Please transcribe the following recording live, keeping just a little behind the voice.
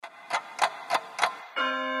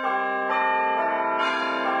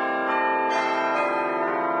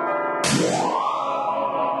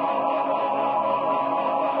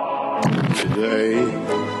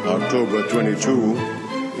October 22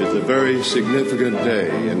 is a very significant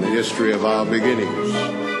day in the history of our beginnings.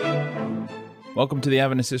 Welcome to the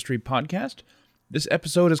Adventist History Podcast. This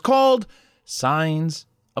episode is called Signs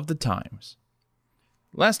of the Times.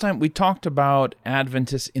 Last time we talked about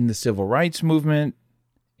Adventists in the Civil Rights Movement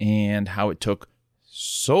and how it took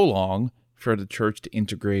so long for the church to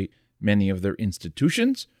integrate many of their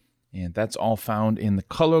institutions. And that's all found in the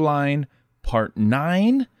Color Line, Part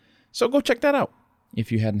 9. So go check that out if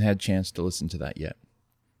you hadn't had a chance to listen to that yet.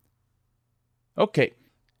 Okay,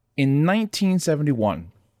 in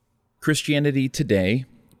 1971, Christianity Today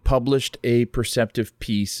published a perceptive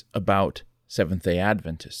piece about Seventh-day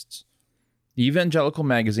Adventists. The evangelical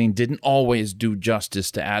magazine didn't always do justice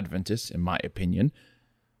to Adventists, in my opinion,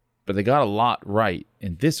 but they got a lot right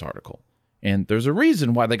in this article. And there's a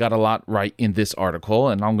reason why they got a lot right in this article,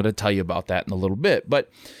 and I'm going to tell you about that in a little bit. But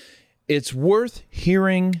it's worth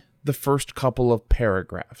hearing the first couple of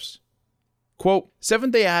paragraphs. Quote,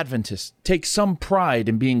 Seventh-day Adventists take some pride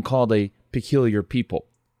in being called a peculiar people,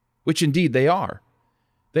 which indeed they are.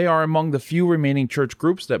 They are among the few remaining church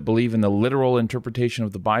groups that believe in the literal interpretation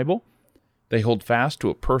of the Bible. They hold fast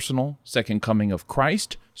to a personal second coming of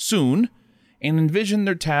Christ soon and envision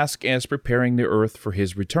their task as preparing the earth for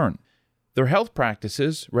his return. Their health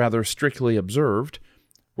practices, rather strictly observed,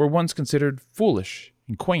 were once considered foolish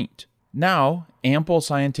and quaint. Now, ample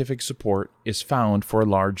scientific support is found for a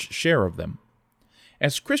large share of them.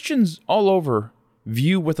 As Christians all over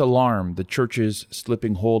view with alarm the church's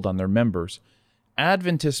slipping hold on their members,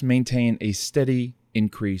 Adventists maintain a steady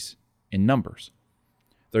increase in numbers.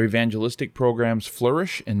 Their evangelistic programs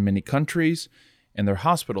flourish in many countries, and their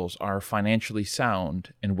hospitals are financially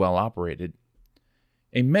sound and well operated.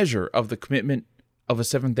 A measure of the commitment of a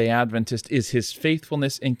Seventh-day Adventist is his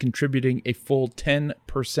faithfulness in contributing a full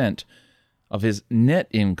 10% of his net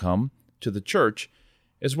income to the church,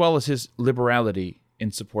 as well as his liberality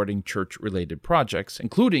in supporting church-related projects,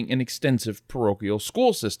 including an extensive parochial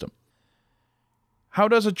school system. How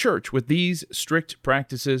does a church with these strict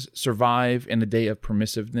practices survive in a day of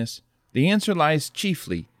permissiveness? The answer lies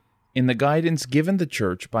chiefly in the guidance given the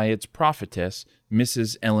church by its prophetess,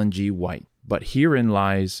 Mrs. Ellen G. White. But herein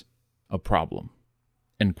lies a problem.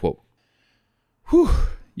 End quote. Whew.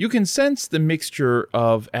 You can sense the mixture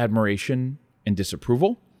of admiration and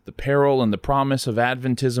disapproval. The peril and the promise of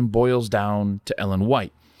Adventism boils down to Ellen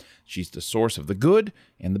White. She's the source of the good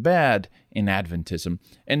and the bad in Adventism.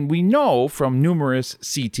 And we know from numerous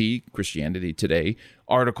CT, Christianity Today,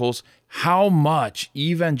 articles how much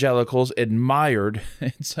evangelicals admired,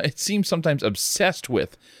 it seems sometimes obsessed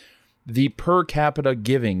with, the per capita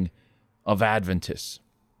giving of Adventists.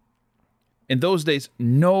 In those days,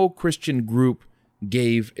 no Christian group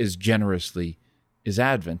gave as generously as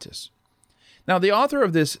Adventists. Now, the author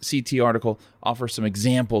of this CT article offers some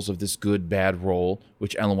examples of this good-bad role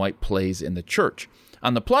which Ellen White plays in the church.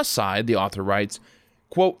 On the plus side, the author writes,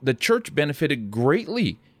 quote, the church benefited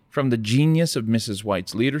greatly from the genius of Mrs.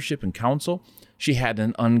 White's leadership and counsel. She had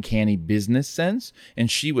an uncanny business sense,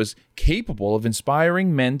 and she was capable of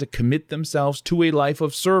inspiring men to commit themselves to a life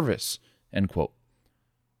of service, end quote.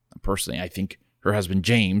 Personally, I think her husband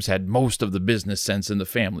James had most of the business sense in the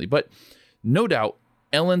family, but no doubt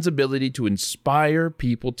Ellen's ability to inspire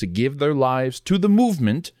people to give their lives to the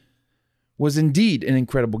movement was indeed an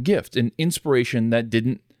incredible gift, an inspiration that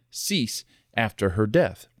didn't cease after her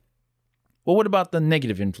death. Well, what about the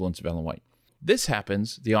negative influence of Ellen White? This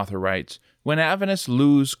happens, the author writes, when Adventists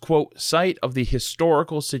lose, quote, sight of the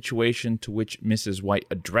historical situation to which Mrs. White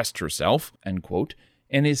addressed herself, end quote,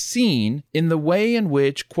 and is seen in the way in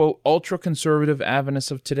which, quote, ultra-conservative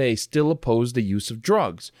Adventists of today still oppose the use of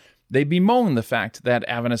drugs. They bemoan the fact that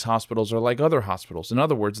Adventist hospitals are like other hospitals. In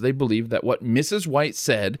other words, they believe that what Mrs. White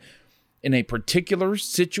said in a particular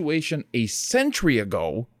situation a century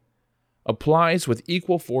ago applies with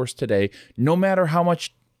equal force today, no matter how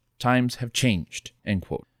much times have changed, end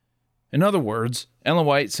quote. In other words, Ellen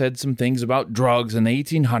White said some things about drugs in the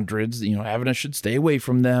 1800s, Adventists should stay away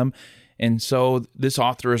from them. And so this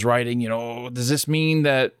author is writing, does this mean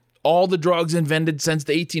that all the drugs invented since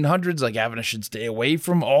the 1800s, like Adventists should stay away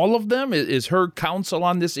from all of them? Is her counsel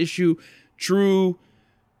on this issue true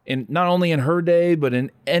in not only in her day, but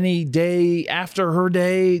in any day after her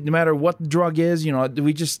day, no matter what the drug is? Do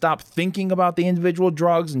we just stop thinking about the individual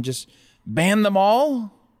drugs and just ban them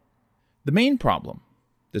all? The main problem,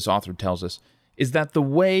 this author tells us, is that the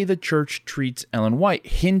way the church treats Ellen White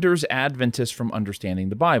hinders Adventists from understanding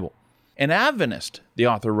the Bible. An Adventist, the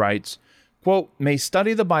author writes, quote, may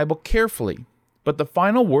study the Bible carefully, but the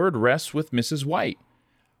final word rests with Mrs. White.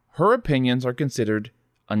 Her opinions are considered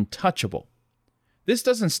untouchable. This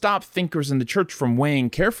doesn't stop thinkers in the church from weighing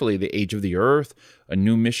carefully the age of the earth, a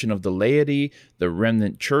new mission of the laity, the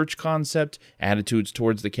remnant church concept, attitudes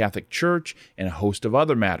towards the Catholic Church, and a host of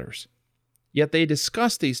other matters. Yet they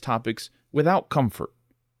discuss these topics without comfort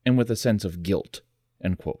and with a sense of guilt."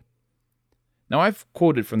 End quote. Now, I've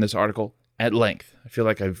quoted from this article at length. I feel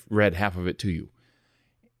like I've read half of it to you.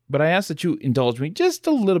 But I ask that you indulge me just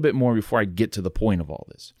a little bit more before I get to the point of all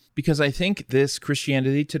this, because I think this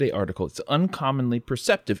Christianity Today article is uncommonly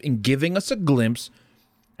perceptive in giving us a glimpse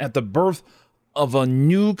at the birth of a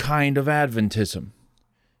new kind of Adventism.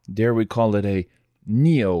 Dare we call it a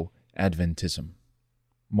neo-Adventism?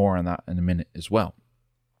 More on that in a minute as well.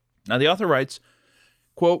 Now, the author writes,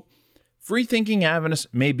 quote, "Free-thinking Adventists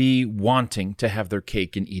may be wanting to have their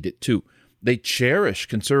cake and eat it too. They cherish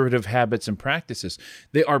conservative habits and practices.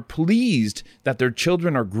 They are pleased that their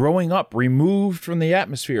children are growing up removed from the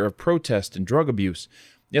atmosphere of protest and drug abuse.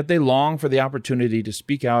 Yet they long for the opportunity to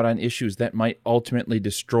speak out on issues that might ultimately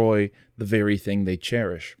destroy the very thing they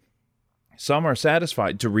cherish. Some are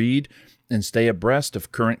satisfied to read and stay abreast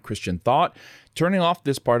of current Christian thought, turning off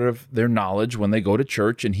this part of their knowledge when they go to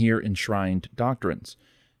church and hear enshrined doctrines.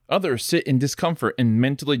 Others sit in discomfort and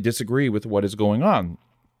mentally disagree with what is going on.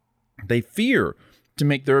 They fear to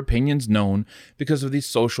make their opinions known because of the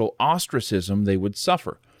social ostracism they would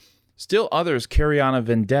suffer. Still others carry on a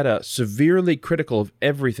vendetta severely critical of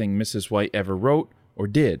everything Mrs. White ever wrote or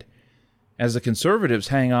did. As the conservatives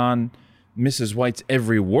hang on Mrs. White's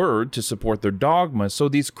every word to support their dogma, so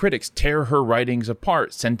these critics tear her writings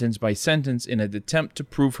apart sentence by sentence in an attempt to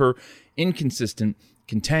prove her inconsistent,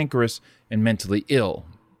 cantankerous, and mentally ill.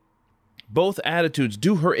 Both attitudes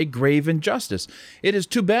do her a grave injustice. It is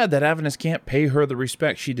too bad that Adventists can't pay her the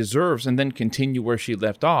respect she deserves and then continue where she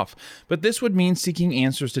left off, but this would mean seeking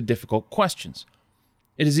answers to difficult questions.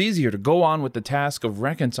 It is easier to go on with the task of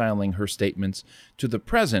reconciling her statements to the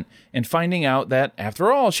present and finding out that, after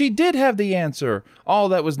all, she did have the answer. All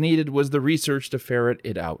that was needed was the research to ferret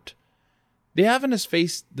it out. The Adventists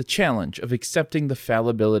faced the challenge of accepting the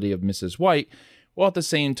fallibility of Mrs. White, while at the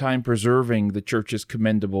same time preserving the church's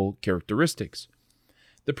commendable characteristics.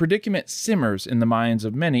 The predicament simmers in the minds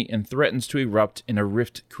of many and threatens to erupt in a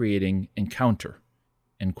rift-creating encounter."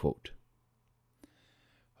 End quote.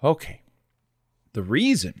 Okay. The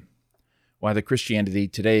reason why the Christianity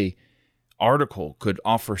Today article could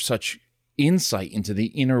offer such insight into the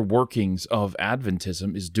inner workings of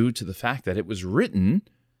Adventism is due to the fact that it was written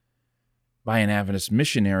by an Adventist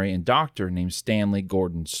missionary and doctor named Stanley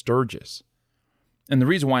Gordon Sturgis. And the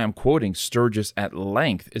reason why I'm quoting Sturgis at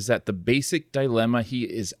length is that the basic dilemma he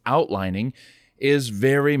is outlining is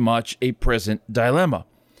very much a present dilemma.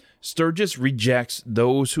 Sturgis rejects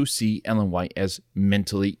those who see Ellen White as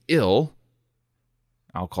mentally ill.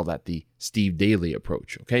 I'll call that the Steve Daly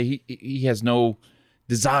approach, okay? He has no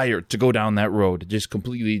desire to go down that road, to just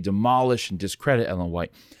completely demolish and discredit Ellen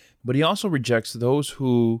White. But he also rejects those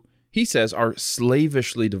who, he says, are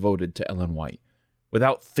slavishly devoted to Ellen White.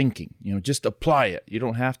 Without thinking, just apply it. You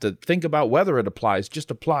don't have to think about whether it applies, just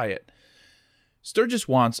apply it. Sturgis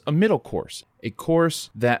wants a middle course, a course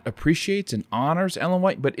that appreciates and honors Ellen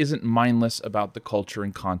White, but isn't mindless about the culture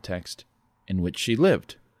and context in which she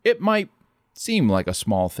lived. It might seem like a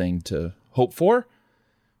small thing to hope for,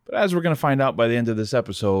 but as we're going to find out by the end of this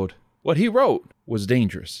episode, what he wrote was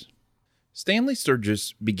dangerous. Stanley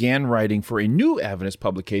Sturgis began writing for a new Adventist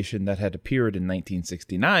publication that had appeared in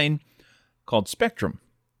 1969, called Spectrum.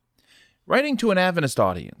 Writing to an Adventist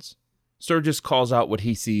audience, Sturgis calls out what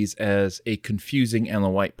he sees as a confusing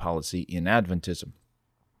Ellen White policy in Adventism.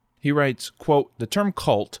 He writes, quote, "The term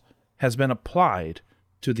cult has been applied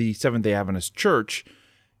to the Seventh-day Adventist Church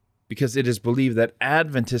because it is believed that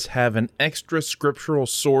Adventists have an extra scriptural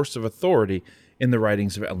source of authority in the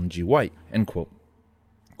writings of Ellen G. White," end quote.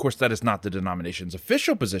 Of course, that is not the denomination's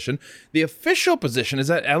official position. The official position is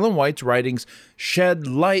that Ellen White's writings shed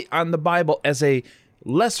light on the Bible as a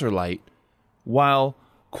lesser light, while,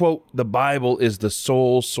 quote, "the Bible is the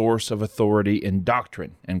sole source of authority and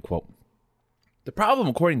doctrine," end quote. The problem,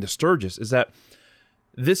 according to Sturgis, is that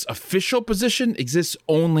this official position exists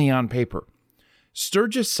only on paper.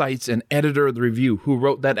 Sturgis cites an editor of the Review who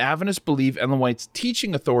wrote that Adventists believe Ellen White's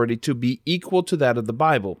teaching authority to be equal to that of the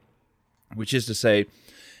Bible, which is to say,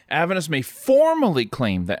 Adventists may formally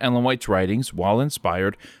claim that Ellen White's writings, while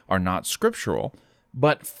inspired, are not scriptural,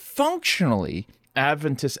 but functionally,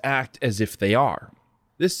 Adventists act as if they are.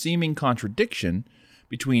 This seeming contradiction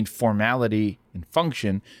between formality and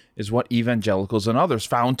function is what evangelicals and others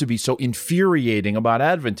found to be so infuriating about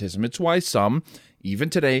Adventism. It's why some, even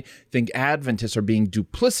today, think Adventists are being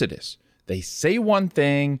duplicitous. They say one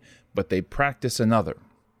thing, but they practice another.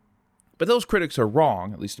 But those critics are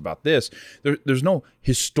wrong, at least about this. There's no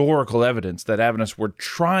historical evidence that Adventists were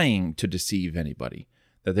trying to deceive anybody,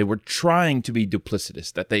 that they were trying to be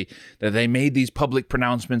duplicitous, that they made these public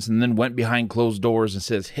pronouncements and then went behind closed doors and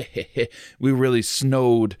says, hey, we really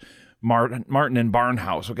snowed Martin and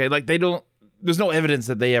Barnhouse, okay? Like there's no evidence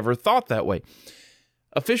that they ever thought that way.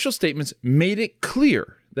 Official statements made it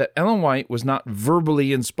clear that Ellen White was not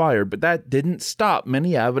verbally inspired, but that didn't stop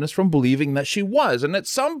many Adventists from believing that she was. And at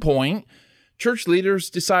some point, church leaders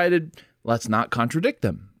decided, let's not contradict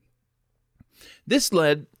them. This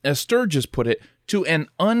led, as Sturgis put it, to an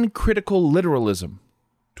uncritical literalism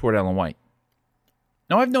toward Ellen White.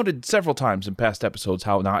 Now, I've noted several times in past episodes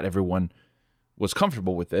how not everyone was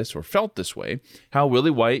comfortable with this or felt this way, how Willie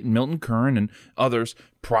White and Milton Kern and others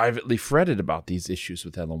privately fretted about these issues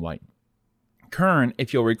with Ellen White. Kern,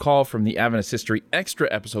 if you'll recall from the Adventist History Extra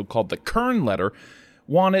episode called The Kern Letter,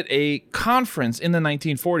 wanted a conference in the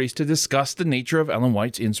 1940s to discuss the nature of Ellen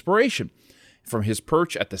White's inspiration. From his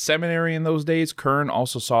perch at the seminary in those days, Kern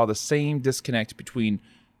also saw the same disconnect between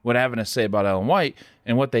what Adventists say about Ellen White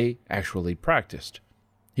and what they actually practiced.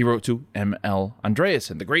 He wrote to M.L.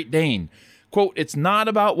 Andreasen, the Great Dane, quote, "It's not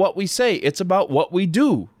about what we say, it's about what we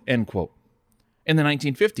do," end quote. In the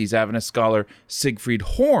 1950s, Adventist scholar Siegfried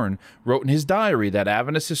Horn wrote in his diary that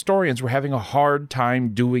Adventist historians were having a hard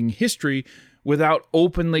time doing history without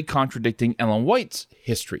openly contradicting Ellen White's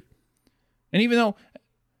history. And even though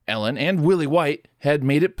Ellen and Willie White had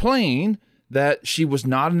made it plain that she was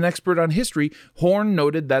not an expert on history, Horn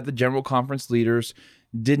noted that the General Conference leaders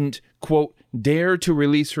didn't, quote, "dare to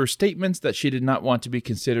release her statements that she did not want to be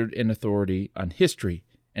considered an authority on history,"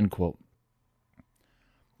 end quote.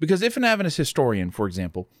 Because if an Adventist historian, for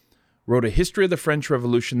example, wrote a history of the French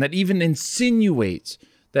Revolution that even insinuates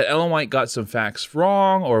that Ellen White got some facts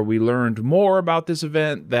wrong, or we learned more about this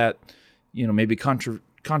event that, maybe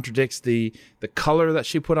contradicts the color that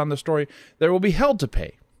she put on the story, there will be hell to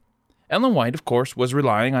pay. Ellen White, of course, was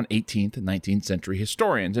relying on 18th and 19th century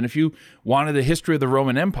historians. And if you wanted a history of the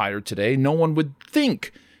Roman Empire today, no one would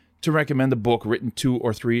think to recommend a book written 200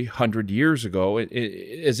 or 300 years ago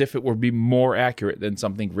as if it would be more accurate than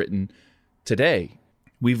something written today.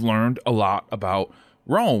 We've learned a lot about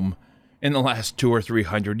Rome in the last 200 or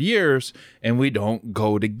 300 years, and we don't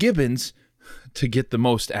go to Gibbons to get the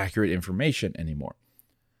most accurate information anymore.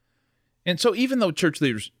 And so even though church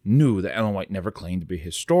leaders knew that Ellen White never claimed to be a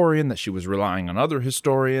historian, that she was relying on other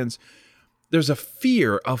historians, there's a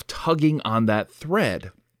fear of tugging on that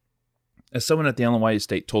thread. As someone at the Ellen White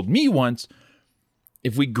estate told me once,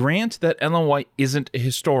 if we grant that Ellen White isn't a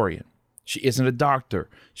historian, she isn't a doctor,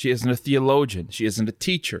 she isn't a theologian, she isn't a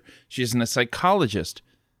teacher, she isn't a psychologist,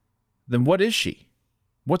 then what is she?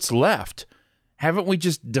 What's left? Haven't we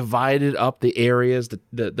just divided up the areas,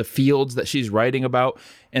 the fields that she's writing about,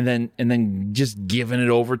 and then just given it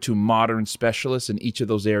over to modern specialists in each of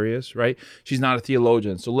those areas, right? She's not a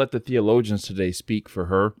theologian, so let the theologians today speak for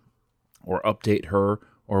her or update her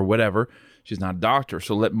or whatever. She's not a doctor,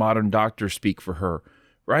 so let modern doctors speak for her,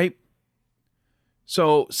 right?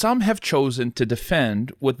 So some have chosen to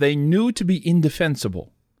defend what they knew to be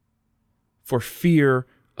indefensible for fear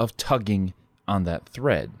of tugging on that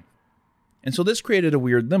thread. And so this created a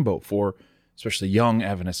weird limbo for especially young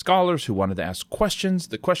Adventist scholars who wanted to ask questions,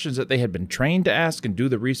 the questions that they had been trained to ask and do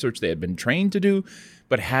the research they had been trained to do,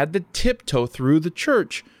 but had to tiptoe through the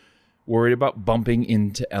church, worried about bumping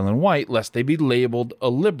into Ellen White, lest they be labeled a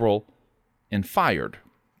liberal and fired.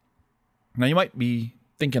 Now, you might be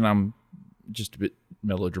thinking I'm just a bit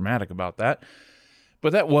melodramatic about that,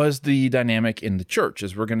 but that was the dynamic in the church,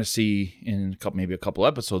 as we're going to see in maybe a couple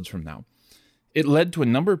episodes from now. It led to a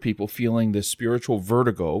number of people feeling this spiritual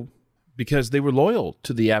vertigo because they were loyal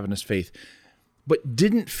to the Adventist faith, but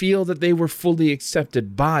didn't feel that they were fully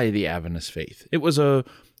accepted by the Adventist faith. It was a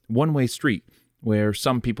one-way street where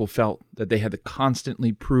some people felt that they had to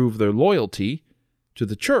constantly prove their loyalty to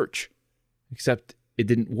the church, except it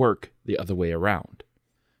didn't work the other way around.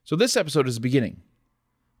 So this episode is the beginning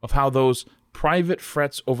of how those private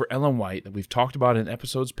frets over Ellen White that we've talked about in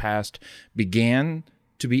episodes past began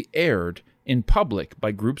to be aired in public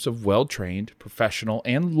by groups of well-trained, professional,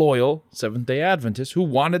 and loyal Seventh-day Adventists who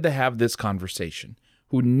wanted to have this conversation,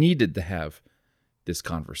 who needed to have this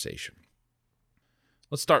conversation.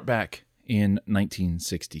 Let's start back in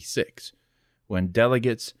 1966, when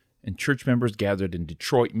delegates and church members gathered in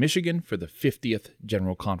Detroit, Michigan for the 50th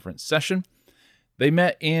General Conference session. They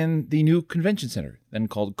met in the new convention center, then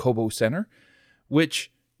called Cobo Center,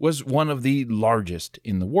 which was one of the largest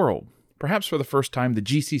in the world. Perhaps for the first time, the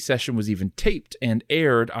GC session was even taped and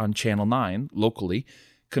aired on Channel 9 locally,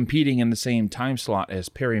 competing in the same time slot as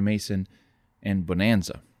Perry Mason and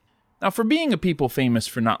Bonanza. Now, for being a people famous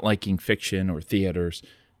for not liking fiction or theaters,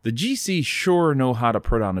 the GC sure know how to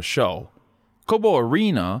put on a show. Cobo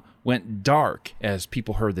Arena went dark as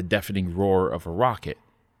people heard the deafening roar of a rocket.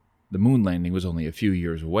 The moon landing was only a few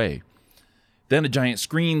years away. Then a giant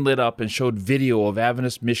screen lit up and showed video of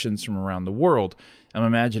Adventist missions from around the world. I'm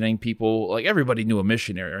imagining people, like everybody knew a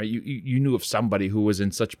missionary, right? You knew of somebody who was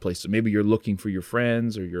in such places. Maybe you're looking for your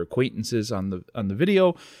friends or your acquaintances on the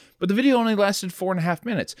video, but the video only lasted 4.5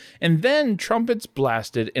 minutes. And then trumpets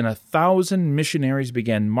blasted and 1,000 missionaries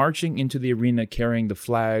began marching into the arena carrying the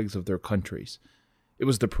flags of their countries. It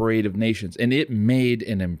was the Parade of Nations, and it made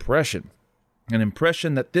an impression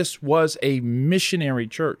that this was a missionary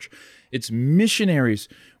church. Its missionaries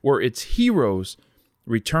were its heroes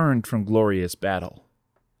returned from glorious battle.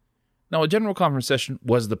 Now, a general conference session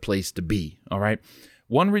was the place to be, all right?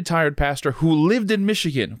 One retired pastor who lived in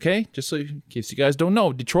Michigan, okay? Just so in case you guys don't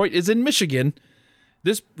know, Detroit is in Michigan.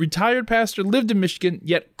 This retired pastor lived in Michigan,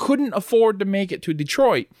 yet couldn't afford to make it to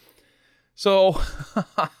Detroit. So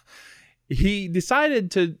he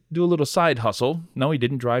decided to do a little side hustle. No, he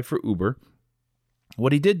didn't drive for Uber.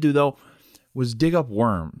 What he did do, though, was dig up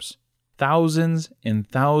worms. Thousands and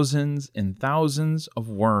thousands and thousands of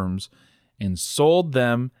worms, and sold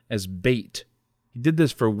them as bait. He did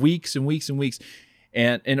this for weeks and weeks and weeks,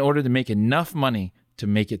 and in order to make enough money to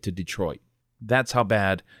make it to Detroit. That's how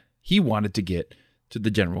bad he wanted to get to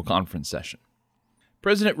the general conference session.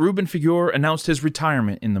 President Ruben Figueroa announced his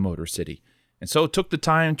retirement in the Motor City, and so took the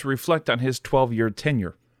time to reflect on his 12-year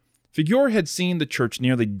tenure. Figueroa had seen the church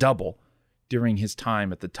nearly double during his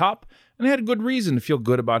time at the top, and had a good reason to feel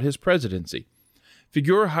good about his presidency.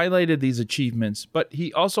 Figueroa highlighted these achievements, but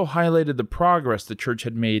he also highlighted the progress the church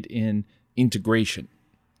had made in integration.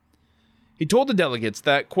 He told the delegates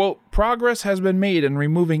that, quote, progress has been made in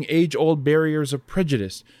removing age-old barriers of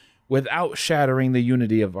prejudice without shattering the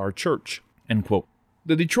unity of our church, end quote.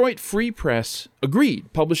 The Detroit Free Press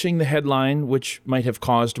agreed, publishing the headline, which might have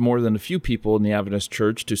caused more than a few people in the Adventist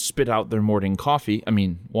church to spit out their morning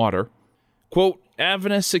water. Quote,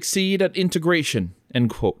 Adventists succeed at integration, end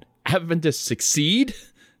quote. Adventists succeed?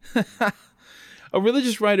 A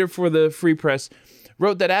religious writer for the Free Press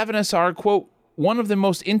wrote that Adventists are, quote, one of the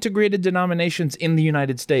most integrated denominations in the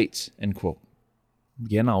United States, end quote.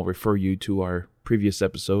 Again, I'll refer you to our previous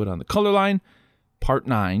episode on the color line, part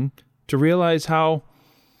 9, to realize how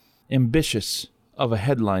ambitious of a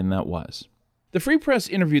headline that was. The Free Press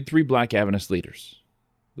interviewed 3 Black Adventist leaders,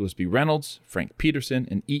 Lewis B. Reynolds, Frank Peterson,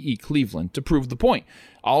 and E.E. Cleveland, to prove the point.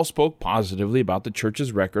 All spoke positively about the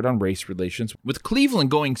church's record on race relations, with Cleveland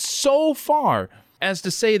going so far as to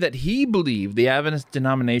say that he believed the Adventist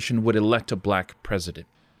denomination would elect a black president,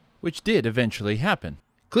 which did eventually happen.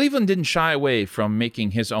 Cleveland didn't shy away from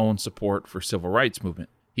making his own support for civil rights movement.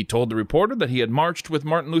 He told the reporter that he had marched with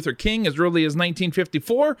Martin Luther King as early as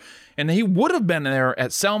 1954, and he would have been there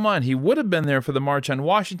at Selma, and he would have been there for the March on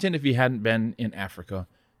Washington if he hadn't been in Africa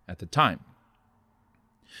at the time.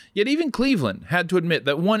 Yet even Cleveland had to admit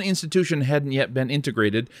that one institution hadn't yet been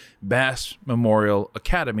integrated, Bass Memorial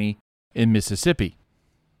Academy in Mississippi.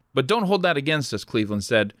 But don't hold that against us, Cleveland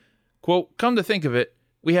said. Quote, come to think of it,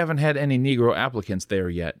 we haven't had any Negro applicants there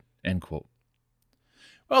yet, end quote.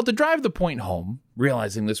 Well, to drive the point home,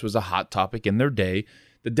 realizing this was a hot topic in their day,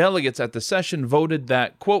 the delegates at the session voted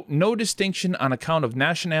that, quote, no distinction on account of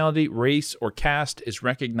nationality, race, or caste is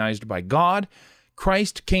recognized by God.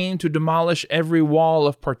 Christ came to demolish every wall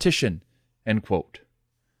of partition, end quote.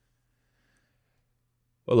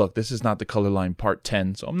 Well, look, this is not the color line part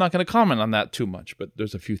 10, so I'm not going to comment on that too much, but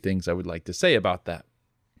there's a few things I would like to say about that.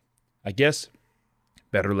 I guess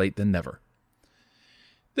better late than never.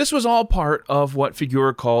 This was all part of what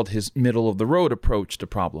Figueroa called his middle-of-the-road approach to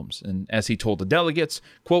problems. And as he told the delegates,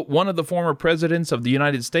 quote, one of the former presidents of the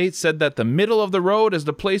United States said that the middle of the road is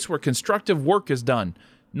the place where constructive work is done,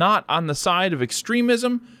 not on the side of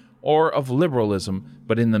extremism or of liberalism,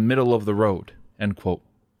 but in the middle of the road, end quote.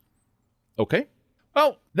 Okay?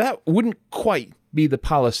 Well, that wouldn't quite be the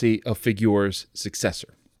policy of Figueroa's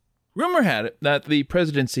successor. Rumor had it that the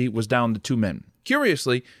presidency was down to 2 men.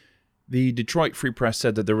 Curiously, the Detroit Free Press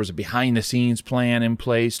said that there was a behind-the-scenes plan in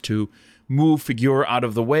place to move Figueroa out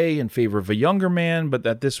of the way in favor of a younger man, but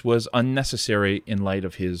that this was unnecessary in light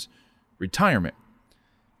of his retirement.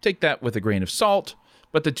 Take that with a grain of salt,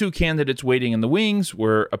 but the 2 candidates waiting in the wings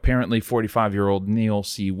were apparently 45-year-old Neil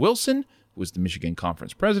C. Wilson, who was the Michigan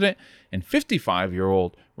Conference president, and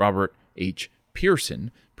 55-year-old Robert H.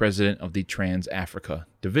 Pearson, president of the Trans-Africa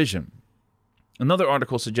Division. Another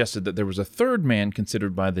article suggested that there was a 3rd man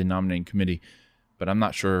considered by the nominating committee, but I'm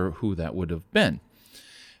not sure who that would have been.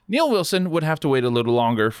 Neil Wilson would have to wait a little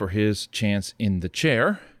longer for his chance in the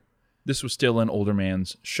chair. This was still an older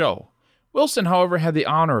man's show. Wilson, however, had the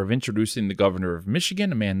honor of introducing the governor of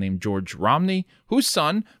Michigan, a man named George Romney, whose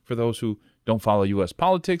son, for those who don't follow U.S.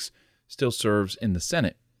 politics, still serves in the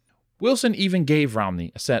Senate. Wilson even gave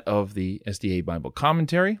Romney a set of the SDA Bible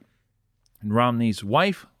commentary, and Romney's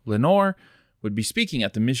wife, Lenore, would be speaking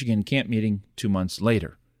at the Michigan camp meeting 2 months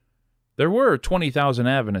later. There were 20,000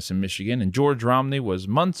 Adventists in Michigan, and George Romney was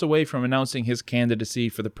months away from announcing his candidacy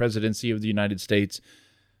for the presidency of the United States,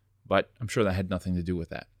 but I'm sure that had nothing to do with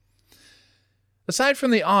that. Aside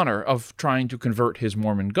from the honor of trying to convert his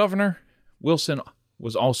Mormon governor, Wilson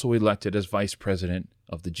was also elected as vice president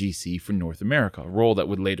of the GC for North America, a role that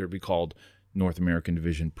would later be called North American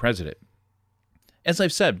Division President. As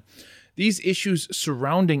I've said, these issues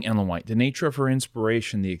surrounding Ellen White, the nature of her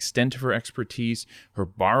inspiration, the extent of her expertise, her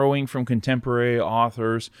borrowing from contemporary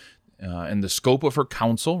authors, and the scope of her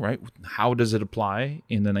counsel, right? How does it apply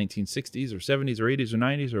in the 1960s or 70s or 80s or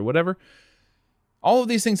 90s or whatever? All of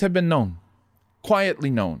these things have been known, quietly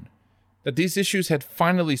known. That these issues had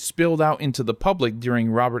finally spilled out into the public during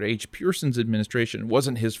Robert H. Pierson's administration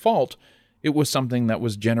wasn't his fault. It was something that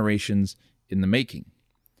was generations in the making.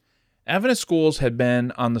 Adventist schools had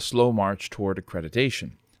been on the slow march toward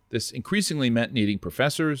accreditation. This increasingly meant needing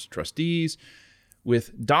professors, trustees,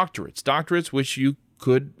 with doctorates which you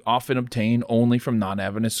could often obtain only from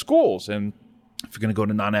non-Adventist schools. And if you're going to go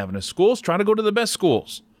to non-Adventist schools, try to go to the best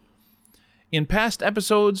schools. In past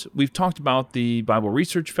episodes, we've talked about the Bible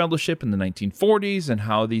Research Fellowship in the 1940s and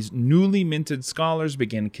how these newly minted scholars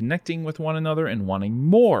began connecting with one another and wanting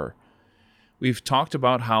more. We've talked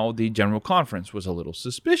about how the General Conference was a little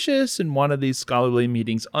suspicious in one of these scholarly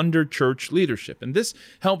meetings under church leadership, and this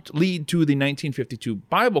helped lead to the 1952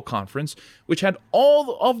 Bible Conference, which had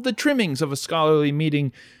all of the trimmings of a scholarly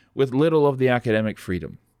meeting with little of the academic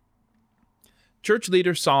freedom. Church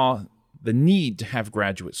leaders saw the need to have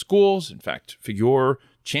graduate schools. In fact, Figueroa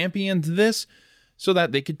championed this so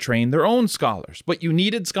that they could train their own scholars. But you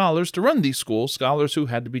needed scholars to run these schools, scholars who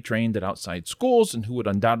had to be trained at outside schools and who would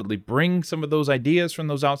undoubtedly bring some of those ideas from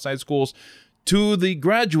those outside schools to the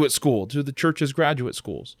graduate school, to the church's graduate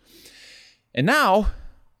schools. And now,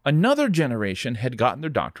 another generation had gotten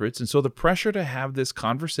their doctorates, and so the pressure to have this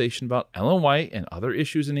conversation about Ellen White and other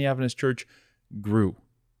issues in the Adventist church grew.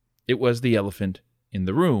 It was the elephant in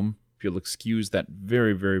the room, if you'll excuse that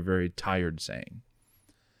very, very, very tired saying.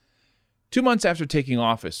 2 months after taking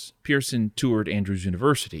office, Pierson toured Andrews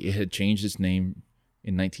University. It had changed its name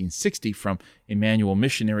in 1960 from Emmanuel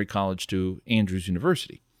Missionary College to Andrews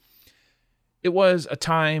University. It was a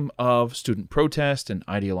time of student protest and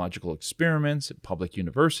ideological experiments at public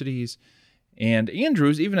universities, and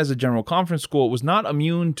Andrews, even as a general conference school, was not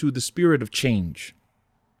immune to the spirit of change.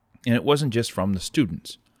 And it wasn't just from the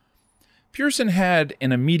students. Pierson had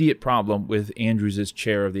an immediate problem with Andrews'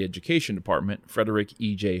 chair of the education department, Frederick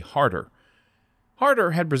E.J. Harder.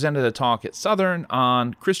 Harder had presented a talk at Southern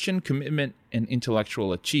on Christian commitment and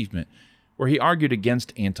intellectual achievement, where he argued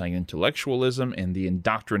against anti-intellectualism and the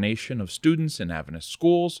indoctrination of students in Adventist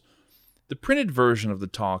schools. The printed version of the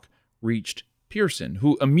talk reached Pierson,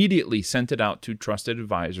 who immediately sent it out to trusted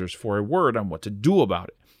advisors for a word on what to do about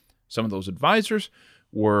it. Some of those advisors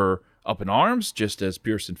were up in arms, just as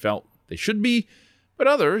Pierson felt they should be, but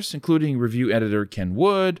others, including review editor Ken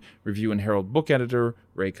Wood, Review and Herald book editor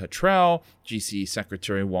Ray Cottrell, GC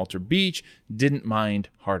Secretary Walter Beach, didn't mind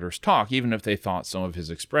Harder's talk, even if they thought some of his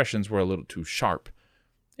expressions were a little too sharp.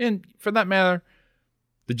 And for that matter,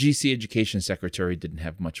 the GC Education Secretary didn't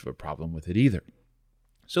have much of a problem with it either.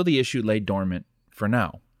 So the issue lay dormant for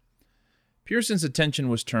now. Pierson's attention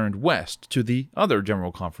was turned west to the other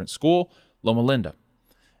General Conference school, Loma Linda.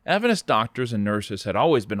 Adventist doctors and nurses had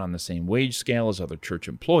always been on the same wage scale as other church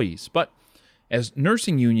employees, but as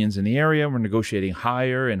nursing unions in the area were negotiating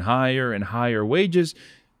higher and higher and higher wages,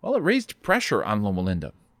 well, it raised pressure on Loma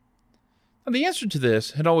Linda. Now, the answer to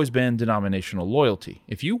this had always been denominational loyalty.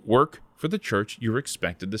 If you work for the church, you're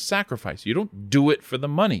expected to sacrifice. You don't do it for the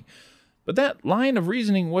money. But that line of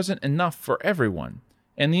reasoning wasn't enough for everyone,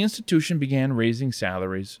 and the institution began raising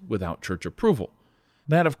salaries without church approval.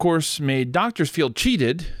 That, of course, made doctors feel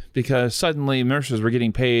cheated because suddenly nurses were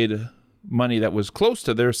getting paid money that was close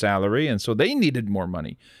to their salary, and so they needed more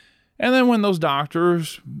money. And then when those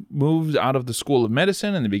doctors moved out of the School of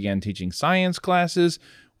Medicine and they began teaching science classes,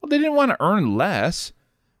 well, they didn't want to earn less.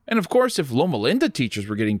 And of course, if Loma Linda teachers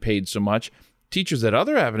were getting paid so much, teachers at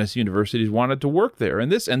other Adventist universities wanted to work there.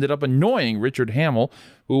 And this ended up annoying Richard Hamill,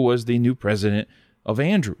 who was the new president of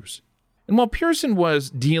Andrews. And while Pierson was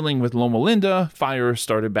dealing with Loma Linda, fire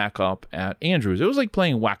started back up at Andrews. It was like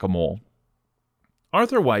playing whack-a-mole.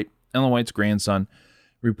 Arthur White, Ellen White's grandson,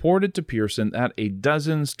 reported to Pearson that a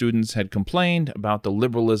dozen students had complained about the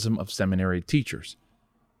liberalism of seminary teachers.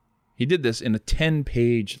 He did this in a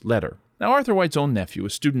 10-page letter. Now, Arthur White's own nephew,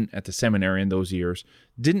 a student at the seminary in those years,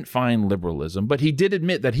 didn't find liberalism, but he did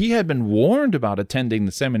admit that he had been warned about attending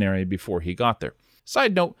the seminary before he got there.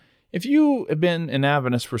 Side note, if you have been an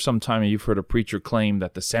Adventist for some time and you've heard a preacher claim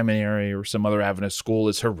that the seminary or some other Adventist school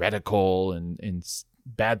is heretical and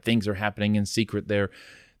bad things are happening in secret there,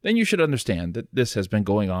 then you should understand that this has been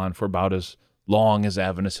going on for about as long as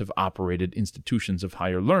Adventists have operated institutions of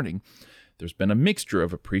higher learning. There's been a mixture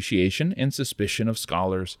of appreciation and suspicion of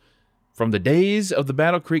scholars from the days of the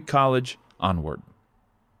Battle Creek College onward.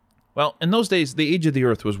 Well, in those days, the age of the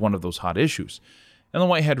earth was one of those hot issues. Ellen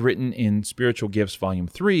White had written in Spiritual Gifts, Volume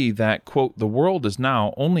 3, that, quote, the world is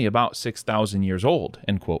now only about 6,000 years old,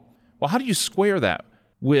 end quote. Well, how do you square that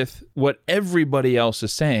with what everybody else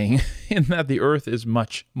is saying in that the earth is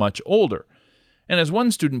much, much older? And as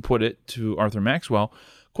one student put it to Arthur Maxwell,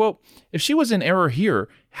 quote, if she was in error here,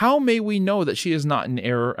 how may we know that she is not in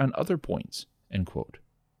error on other points, end quote.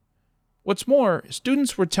 What's more,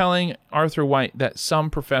 students were telling Arthur White that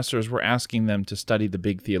some professors were asking them to study the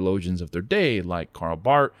big theologians of their day, like Karl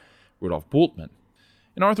Barth, Rudolf Bultmann.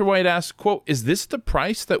 And Arthur White asked, quote, is this the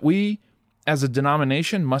price that we, as a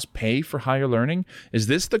denomination, must pay for higher learning? Is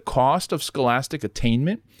this the cost of scholastic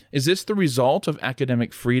attainment? Is this the result of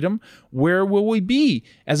academic freedom? Where will we be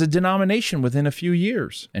as a denomination within a few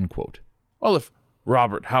years, end quote. Well, if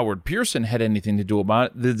Robert Howard Pearson had anything to do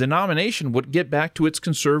about it, the denomination would get back to its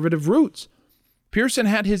conservative roots. Pearson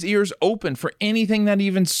had his ears open for anything that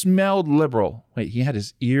even smelled liberal. Wait, he had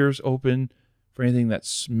his ears open for anything that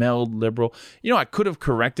smelled liberal? You know, I could have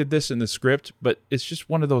corrected this in the script, but it's just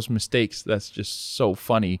one of those mistakes that's just so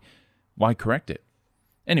funny. Why correct it?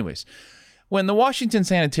 Anyways, when the Washington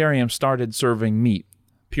Sanitarium started serving meat,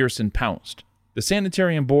 Pearson pounced. The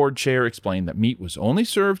sanitarium board chair explained that meat was only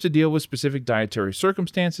served to deal with specific dietary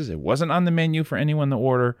circumstances. It wasn't on the menu for anyone to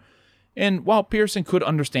order. And while Pearson could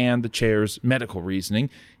understand the chair's medical reasoning,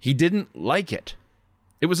 he didn't like it.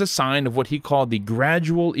 It was a sign of what he called the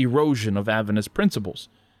gradual erosion of Adventist principles.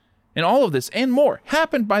 And all of this and more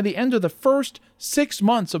happened by the end of the first 6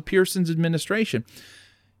 months of Pearson's administration.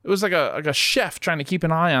 It was like a chef trying to keep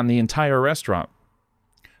an eye on the entire restaurant.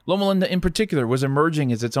 Loma Linda, in particular, was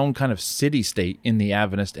emerging as its own kind of city-state in the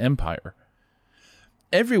Adventist empire.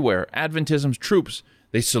 Everywhere, Adventism's troops,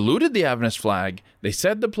 they saluted the Adventist flag, they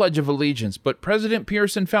said the Pledge of Allegiance, but President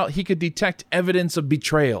Pearson felt he could detect evidence of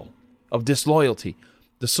betrayal, of disloyalty.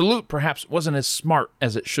 The salute perhaps wasn't as smart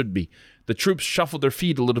as it should be. The troops shuffled their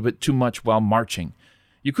feet a little bit too much while marching.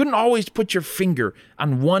 You couldn't always put your finger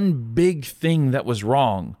on one big thing that was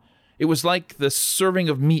wrong. It was like the serving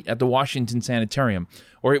of meat at the Washington Sanitarium,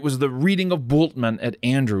 or it was the reading of Bultmann at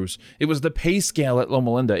Andrews. It was the pay scale at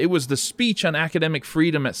Loma Linda. It was the speech on academic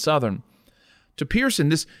freedom at Southern. To Pearson,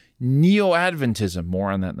 this neo-Adventism,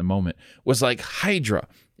 more on that in a moment, was like Hydra.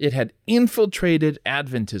 It had infiltrated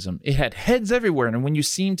Adventism. It had heads everywhere, and when you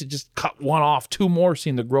seemed to just cut one off, two more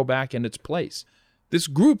seemed to grow back in its place. This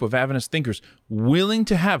group of Adventist thinkers willing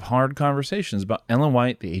to have hard conversations about Ellen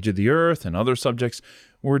White, the age of the earth, and other subjects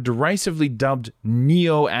were derisively dubbed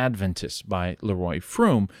Neo-Adventists by Leroy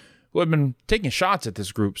Froom, who had been taking shots at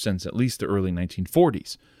this group since at least the early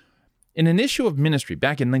 1940s. In an issue of Ministry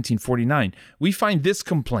back in 1949, we find this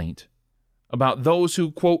complaint about those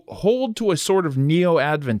who, quote, hold to a sort of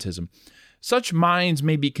Neo-Adventism. Such minds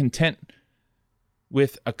may be content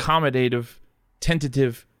with accommodative,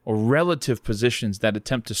 tentative, or relative positions that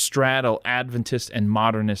attempt to straddle Adventist and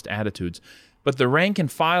modernist attitudes. But the rank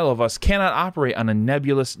and file of us cannot operate on a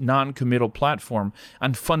nebulous, non-committal platform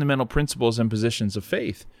on fundamental principles and positions of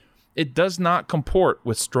faith. It does not comport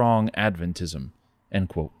with strong Adventism, end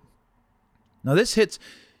quote. Now this hits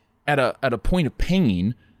at a point of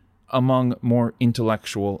pain among more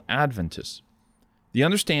intellectual Adventists. The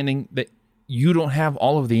understanding that you don't have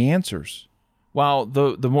all of the answers, while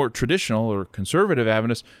the more traditional or conservative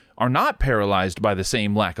Adventists are not paralyzed by the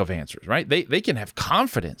same lack of answers, right? They can have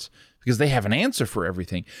confidence because they have an answer for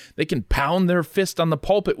everything. They can pound their fist on the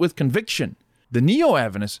pulpit with conviction. The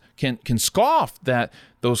Neo-Adventists can scoff that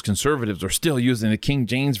those conservatives are still using the King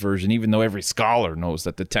James Version, even though every scholar knows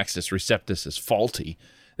that the Textus Receptus is faulty.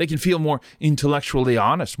 They can feel more intellectually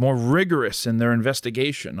honest, more rigorous in their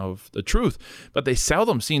investigation of the truth, but they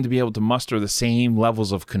seldom seem to be able to muster the same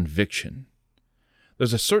levels of conviction.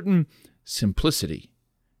 There's a certain simplicity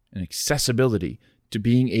and accessibility to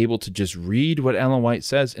being able to just read what Ellen White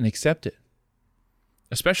says and accept it.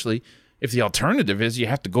 Especially if the alternative is you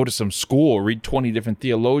have to go to some school, read 20 different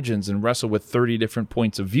theologians, and wrestle with 30 different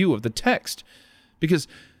points of view of the text. Because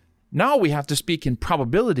Now we have to speak in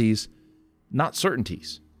probabilities, not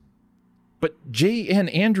certainties. But J.N.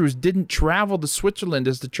 Andrews didn't travel to Switzerland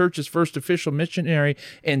as the church's first official missionary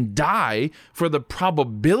and die for the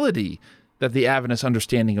probability that the Adventist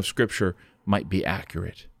understanding of Scripture might be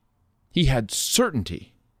accurate. He had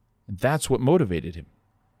certainty, and that's what motivated him.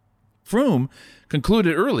 Froome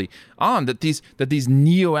concluded early on that these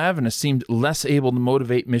neo-Adventists seemed less able to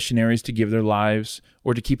motivate missionaries to give their lives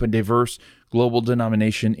or to keep a diverse global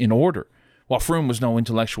denomination in order. While Froome was no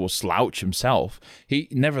intellectual slouch himself, he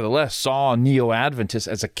nevertheless saw neo-Adventists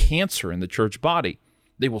as a cancer in the church body.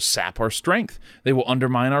 They will sap our strength. They will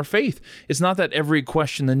undermine our faith. It's not that every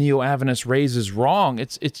question the neo-Adventist raises is wrong.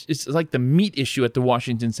 It's like the meat issue at the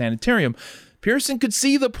Washington Sanitarium. Pearson could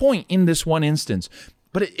see the point in this one instance,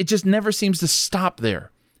 but it just never seems to stop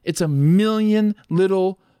there. It's a million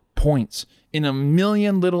little points in a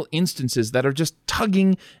million little instances that are just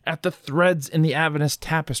tugging at the threads in the Adventist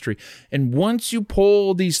tapestry. And once you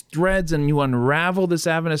pull these threads and you unravel this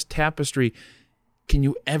Adventist tapestry, can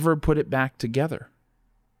you ever put it back together?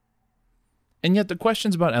 And yet the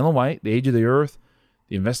questions about Ellen White, the age of the earth,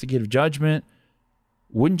 the investigative judgment,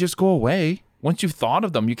 wouldn't just go away. Once you've thought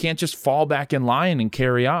of them, you can't just fall back in line and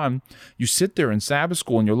carry on. You sit there in Sabbath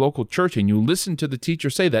school in your local church and you listen to the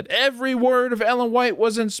teacher say that every word of Ellen White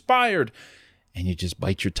was inspired, and you just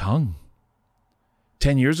bite your tongue.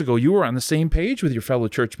 10 years ago, you were on the same page with your fellow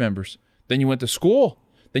church members. Then you went to school.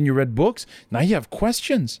 Then you read books. Now you have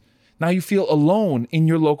questions. Now you feel alone in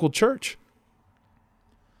your local church.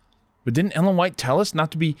 But didn't Ellen White tell us not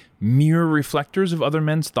to be mere reflectors of other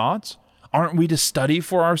men's thoughts? Aren't we to study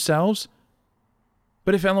for ourselves?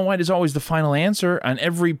 But if Ellen White is always the final answer on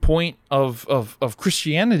every point of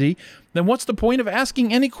Christianity, then what's the point of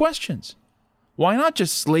asking any questions? Why not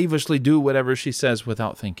just slavishly do whatever she says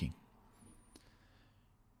without thinking?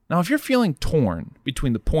 Now, if you're feeling torn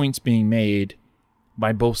between the points being made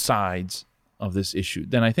by both sides of this issue,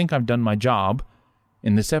 then I think I've done my job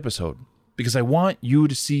in this episode, because I want you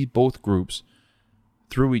to see both groups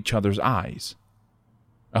through each other's eyes.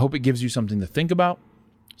 I hope it gives you something to think about,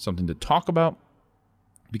 something to talk about,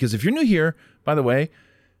 because if you're new here, by the way,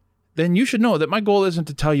 then you should know that my goal isn't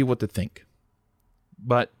to tell you what to think,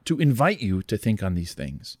 but to invite you to think on these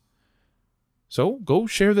things. So go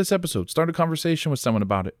share this episode. Start a conversation with someone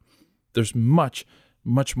about it. There's much,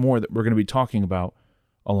 much more that we're going to be talking about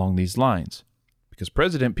along these lines, because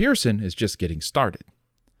President Pearson is just getting started.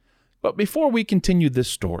 But before we continue this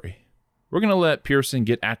story, we're going to let Pearson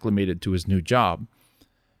get acclimated to his new job,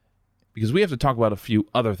 because we have to talk about a few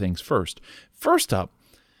other things first. First up,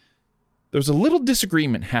 there's a little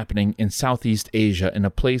disagreement happening in Southeast Asia in a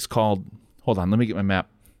place called, hold on, let me get my map.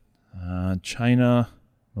 China,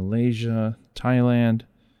 Malaysia, Thailand.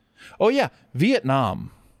 Oh yeah,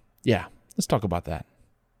 Vietnam. Yeah, let's talk about that.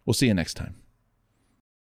 We'll see you next time.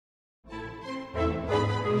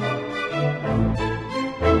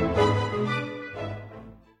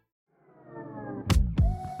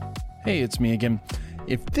 Hey, it's me again.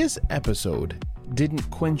 If this episode didn't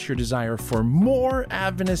quench your desire for more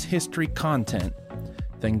Adventist history content,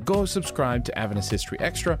 then go subscribe to Adventist History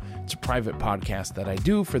Extra. It's a private podcast that I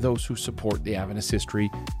do for those who support the Adventist History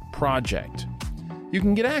Project. You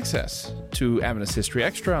can get access to Adventist History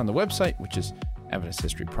Extra on the website, which is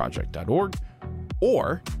AdventistHistoryProject.org,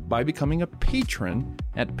 or by becoming a patron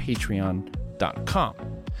at patreon.com.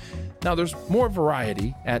 Now, there's more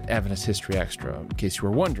variety at Adventist History Extra, in case you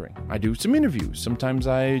were wondering. I do some interviews. Sometimes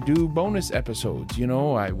I do bonus episodes.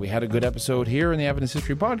 We had a good episode here in the Adventist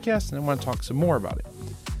History Podcast, and I want to talk some more about it.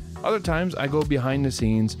 Other times, I go behind the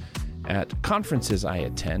scenes at conferences I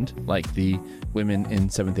attend, like the Women in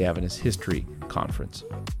Seventh-day Adventist History Conference.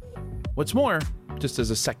 What's more, just as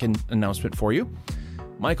a second announcement for you,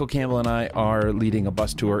 Michael Campbell and I are leading a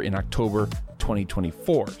bus tour in October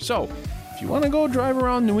 2024. So, if you want to go drive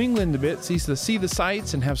around New England a bit, see the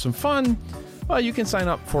sights and have some fun, well, you can sign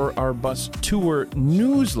up for our bus tour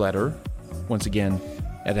newsletter, once again,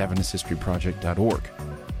 at AdventistHistoryProject.org.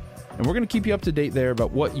 And we're going to keep you up to date there about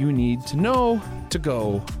what you need to know to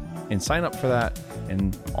go and sign up for that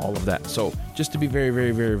and all of that. So just to be very,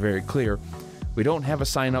 very, very, very clear, we don't have a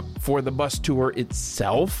sign up for the bus tour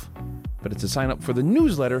itself, but it's a sign up for the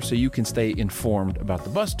newsletter so you can stay informed about the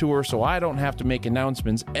bus tour, so I don't have to make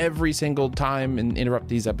announcements every single time and interrupt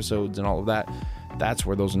these episodes and all of that. That's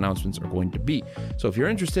where those announcements are going to be. So if you're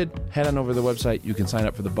interested, head on over to the website. You can sign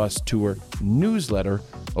up for the bus tour newsletter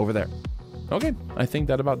over there. Okay, I think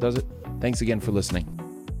that about does it. Thanks again for listening.